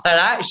 And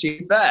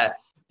actually, fair.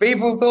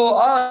 People thought,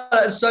 oh,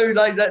 that's so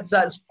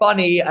that's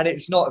funny and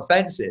it's not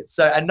offensive.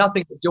 So, and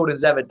nothing that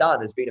Jordan's ever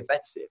done has been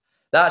offensive.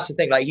 That's the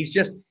thing. Like he's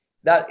just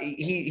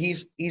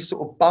he's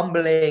sort of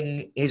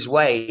bumbling his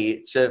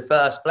way to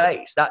first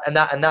place. And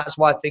that's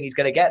why I think he's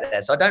going to get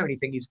there. So I don't really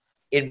think he's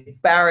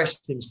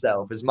embarrassed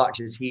himself as much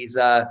as he's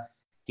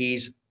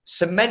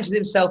cemented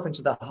himself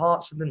into the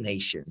hearts of the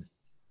nation.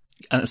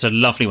 And that's a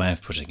lovely way of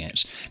putting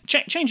it.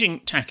 Changing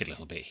tack a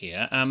little bit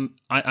here, and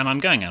I'm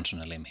going out on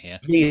a limb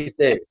here. Please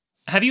do.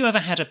 Have you ever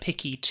had a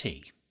picky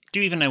tea? Do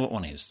you even know what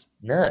one is?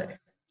 No.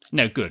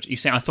 No, good. You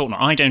see, I thought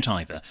not. I don't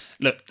either.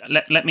 Look,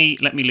 let me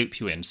loop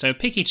you in. So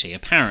picky tea,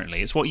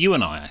 apparently, it's what you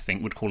and I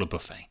think, would call a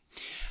buffet.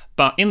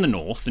 But in the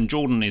north, and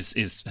Jordan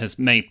has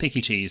made picky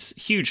teas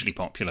hugely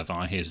popular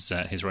via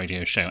his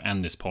radio show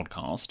and this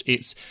podcast.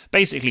 It's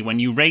basically when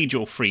you raid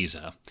your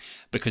freezer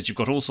because you've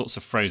got all sorts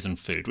of frozen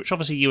food, which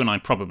obviously you and I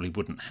probably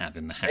wouldn't have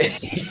in the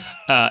house,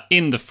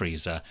 in the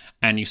freezer,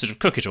 and you sort of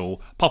cook it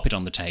all, pop it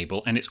on the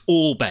table, and it's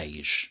all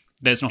beige.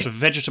 There's not a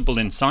vegetable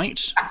in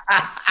sight.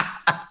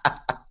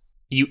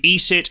 You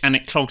eat it, and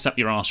it clogs up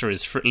your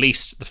arteries for at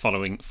least the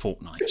following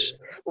fortnight.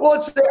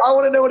 What's it? I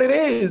want to know what it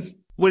is.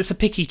 Well, it's a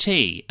picky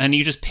tea, and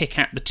you just pick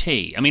at the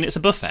tea. I mean, it's a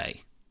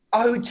buffet.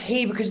 Oh,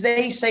 tea, because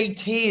they say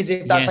tea as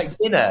if that's like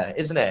dinner,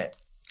 isn't it?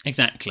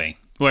 Exactly.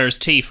 Whereas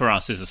tea for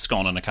us is a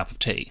scone and a cup of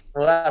tea.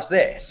 Well, that's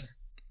this.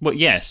 Well,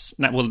 yes.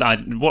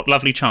 What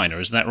lovely china.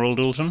 Is that Royal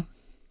Doulton?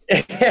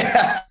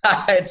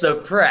 It's a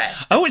Pret.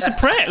 Oh, it's a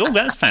Pret. Oh,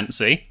 that's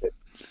fancy.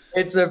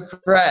 It's a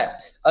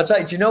Pret. I'll tell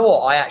you, do you know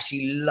what? I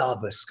actually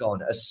love a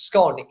scone. A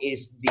scone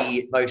is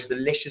the most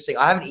delicious thing.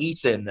 I haven't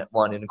eaten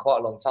one in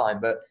quite a long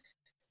time, but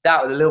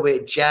that with a little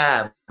bit of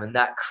jam and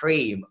that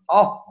cream.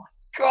 Oh, my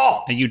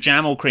God. Are you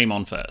jam or cream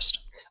on first?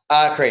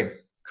 Cream.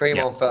 Cream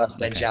on first,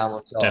 then jam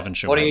on top.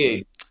 Devonshire. What are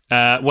you?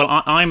 Well,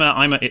 I'm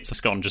a it's a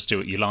scone, just do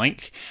what you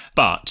like.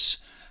 But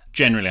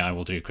generally I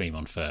will do cream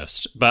on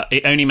first. But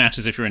it only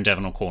matters if you're in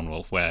Devon or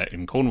Cornwall, where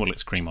in Cornwall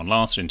it's cream on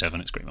last, in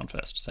Devon it's cream on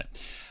first. So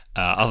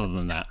other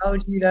than that. How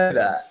do you know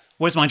that?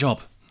 Where's my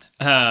job?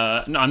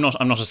 No, I'm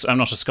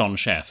not a scone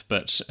chef,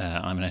 but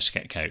I'm an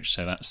etiquette coach,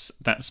 so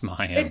that's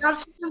my.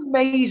 That's an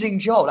amazing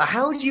job. Like,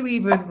 how do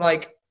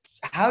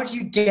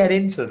you get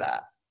into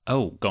that?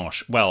 Oh,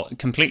 gosh. Well,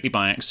 completely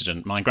by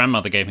accident. My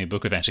grandmother gave me a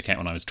book of etiquette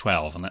when I was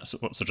 12, and that's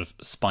what sort of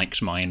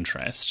spiked my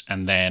interest.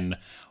 And then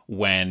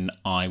when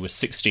I was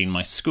 16,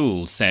 my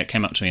school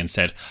came up to me and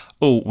said,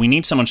 oh, we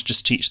need someone to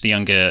just teach the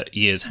younger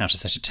years how to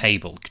set a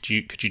table. Could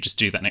you just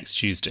do that next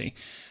Tuesday?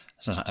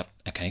 So I was like,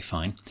 okay,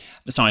 fine.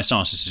 So I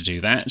started to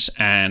do that,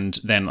 and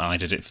then I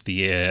did it for the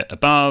year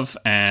above,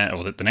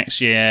 or the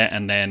next year,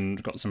 and then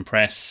got some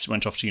press,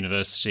 went off to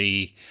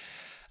university,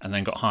 and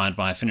then got hired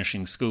by a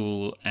finishing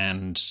school,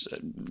 and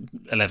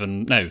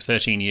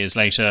 13 years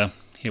later,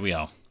 here we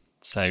are.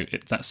 So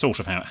that's sort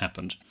of how it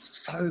happened.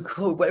 So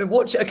cool. What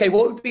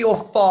would be your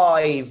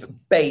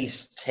 5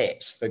 base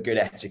tips for good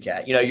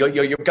etiquette? You know,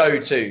 your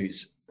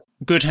go-tos.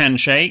 Good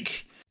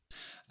handshake.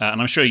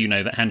 And I'm sure you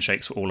know that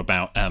handshakes were all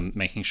about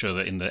making sure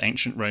that in the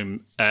ancient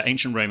Rome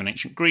and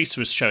ancient Greece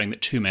was showing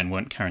that 2 men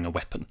weren't carrying a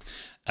weapon.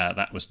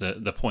 That was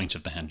the point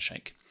of the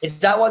handshake. Is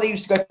that why they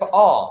used to go for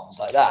arms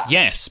like that?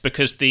 Yes,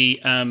 because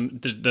the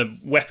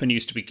weapon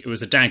used to be, it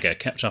was a dagger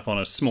kept up on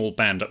a small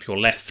band up your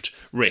left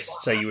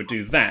wrist. So you would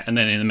do that, and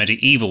then in the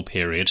medieval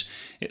period,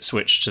 it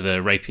switched to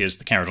the rapiers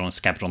that carried on a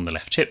scabbard on the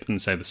left hip,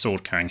 and so the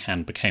sword-carrying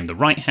hand became the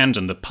right hand,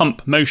 and the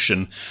pump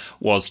motion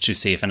was to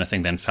see if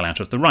anything then fell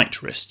out of the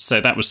right wrist. So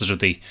that was sort of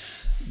the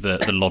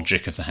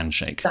logic of the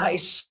handshake. That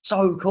is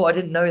so cool. I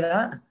didn't know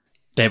that.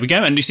 There we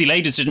go. And you see,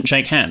 ladies didn't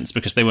shake hands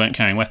because they weren't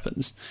carrying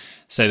weapons.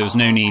 So there was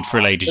no need for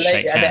a lady to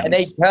shake hands. And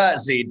they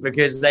curtsied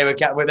because there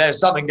was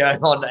something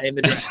going on in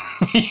the...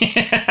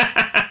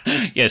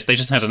 Yes, they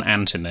just had an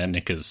ant in their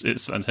knickers.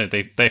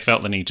 They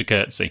felt the need to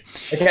curtsy.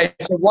 Okay,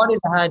 so one is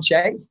the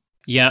handshake.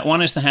 Yeah,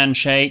 one is the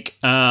handshake.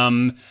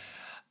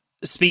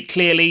 Speak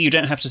clearly. You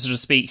don't have to sort of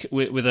speak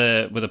with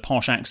a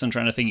posh accent or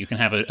anything. You can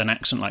have an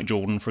accent like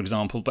Jordan, for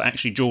example. But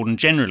actually, Jordan,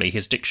 generally,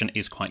 his diction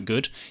is quite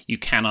good. You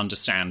can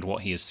understand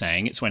what he is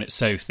saying. It's when it's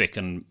so thick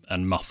and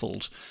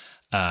muffled.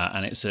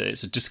 And it's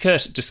a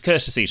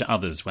discourtesy to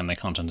others when they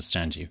can't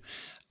understand you.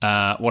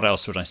 What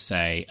else would I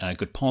say?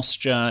 Good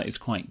posture is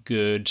quite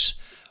good.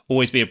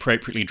 Always be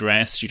appropriately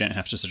dressed. You don't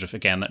have to sort of,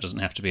 again, that doesn't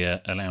have to be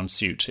a lounge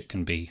suit. It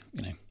can be,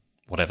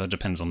 whatever,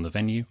 depends on the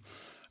venue.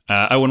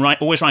 And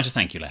always write a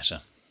thank you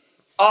letter.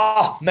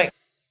 Oh, mate.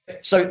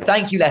 So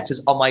thank you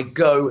letters are my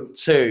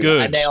go-to.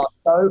 Good.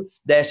 And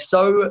they're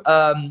so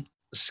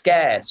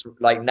scarce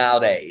like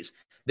nowadays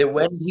that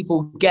when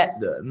people get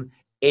them,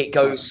 it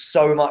goes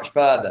so much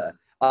further.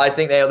 I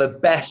think they are the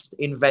best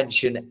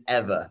invention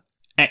ever.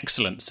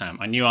 Excellent, Sam.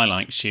 I knew I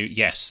liked you.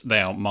 Yes, they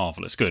are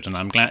marvellous. Good. And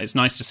I'm glad it's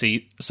nice to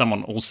see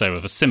someone also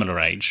of a similar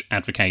age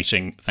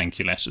advocating thank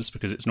you letters,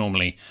 because it's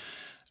normally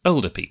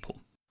older people.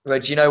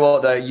 But you know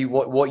what, though?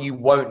 What you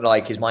won't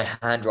like is my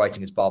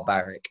handwriting is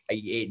barbaric.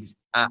 It's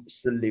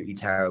absolutely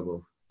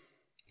terrible.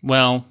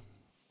 Well,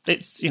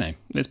 it's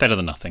better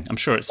than nothing. I'm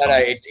sure it's fine. No,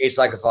 it's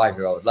like a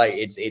 5-year-old. Like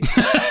it's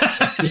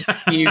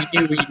you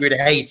would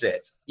hate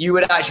it. You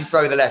would actually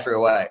throw the letter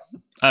away.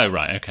 Oh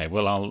right, okay.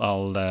 Well,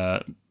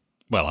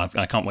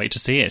 I can't wait to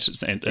see it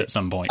at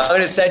some point. I'm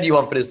going to send you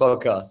one for this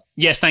podcast.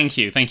 Yes, thank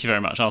you very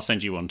much. I'll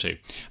send you one too.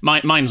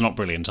 Mine's not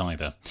brilliant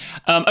either.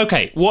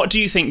 Okay, what do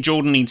you think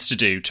Jordan needs to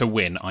do to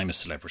win I'm a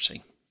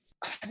Celebrity?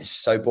 This is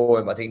so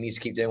boring. I think he needs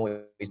to keep doing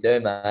what he's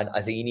doing, man. I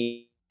think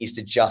he needs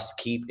to just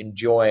keep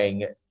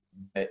enjoying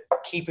the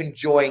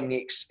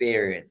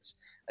experience.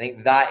 I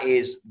think that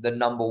is the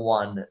number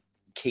one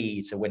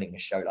key to winning a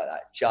show like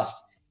that. Just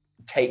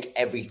take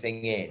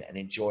everything in and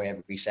enjoy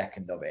every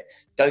second of it.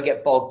 Don't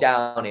get bogged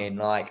down in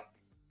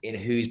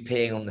who's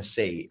peeing on the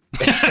seat.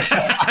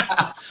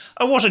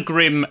 Oh, what a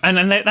grim! And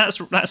then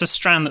that's a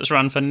strand that's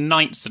run for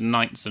nights and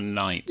nights and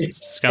nights. It's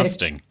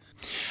disgusting.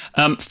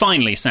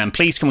 Finally, Sam,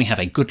 please can we have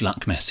a good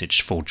luck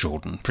message for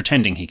Jordan,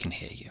 pretending he can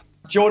hear you?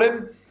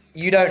 Jordan,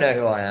 you don't know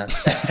who I am,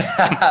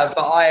 but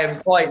I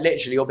am quite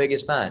literally your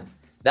biggest fan.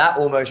 That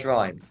almost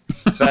rhymed.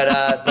 But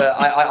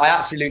I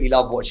absolutely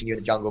love watching you in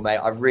the jungle, mate.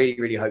 I really,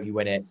 really hope you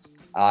win it.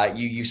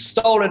 You've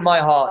stolen my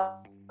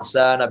heart,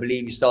 sir, and I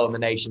believe you've stolen the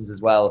nation's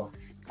as well.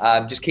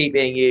 Just keep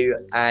being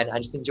you and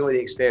just enjoy the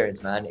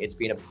experience, man. It's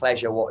been a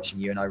pleasure watching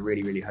you, and I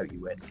really, really hope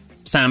you win.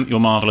 Sam, you're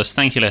marvellous.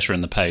 Thank you, letter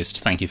in the post.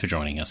 Thank you for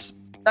joining us.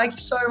 Thank you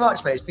so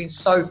much, mate. It's been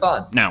so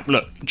fun. Now,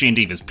 look,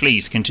 G&Divas,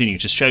 please continue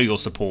to show your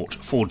support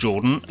for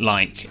Jordan,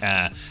 like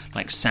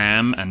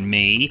Sam and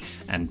me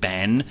and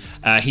Ben.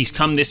 He's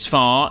come this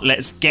far.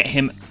 Let's get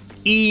him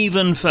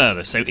even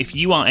further. So if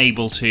you are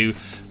able to,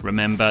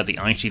 remember the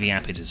ITV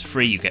app, it is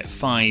free. You get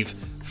 5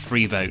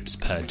 free votes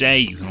per day.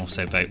 You can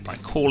also vote by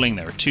calling.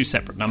 There are 2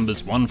 separate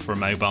numbers, one for a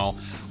mobile,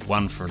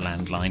 one for a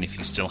landline. If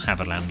you still have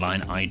a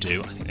landline, I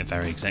do. I think they're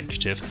very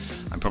executive.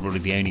 I'm probably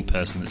the only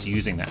person that's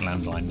using that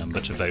landline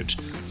number to vote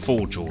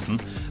for Jordan.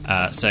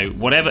 So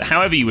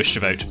however you wish to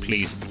vote,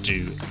 please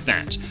do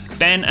that.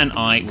 Ben and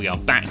we are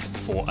back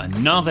for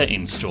another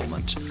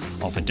instalment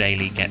of a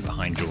daily Get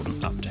Behind Jordan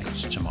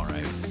update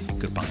tomorrow.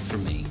 Goodbye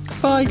from me.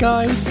 Bye,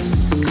 guys.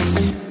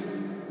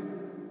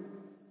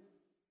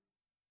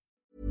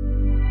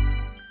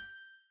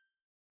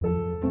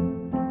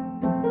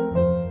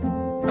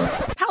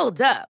 Hold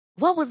up.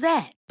 What was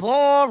that?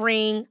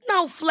 Boring.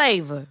 No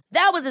flavor.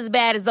 That was as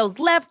bad as those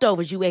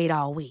leftovers you ate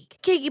all week.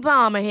 Keke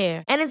Palmer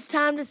here, and it's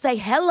time to say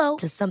hello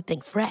to something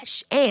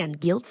fresh and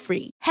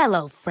guilt-free.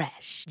 Hello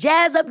Fresh.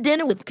 Jazz up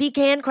dinner with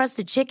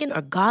pecan-crusted chicken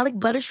or garlic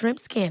butter shrimp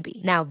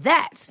scampi. Now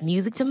that's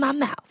music to my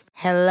mouth.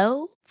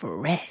 Hello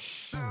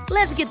Fresh.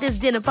 Let's get this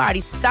dinner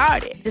party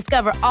started.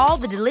 Discover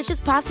all the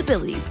delicious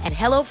possibilities at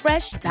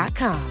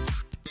HelloFresh.com.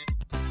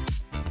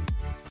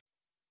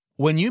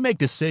 When you make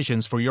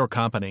decisions for your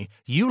company,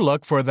 you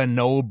look for the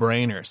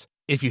no-brainers.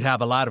 If you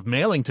have a lot of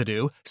mailing to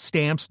do,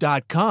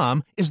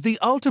 Stamps.com is the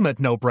ultimate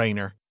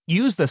no-brainer.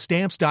 Use the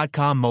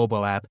Stamps.com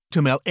mobile app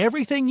to mail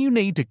everything you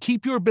need to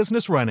keep your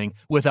business running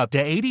with up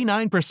to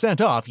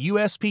 89% off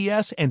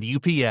USPS and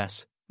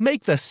UPS.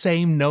 Make the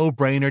same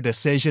no-brainer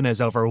decision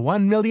as over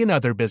 1 million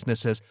other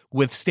businesses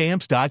with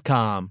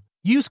Stamps.com.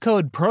 Use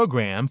code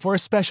PROGRAM for a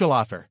special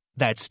offer.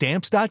 That's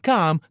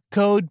Stamps.com,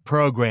 code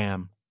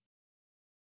PROGRAM.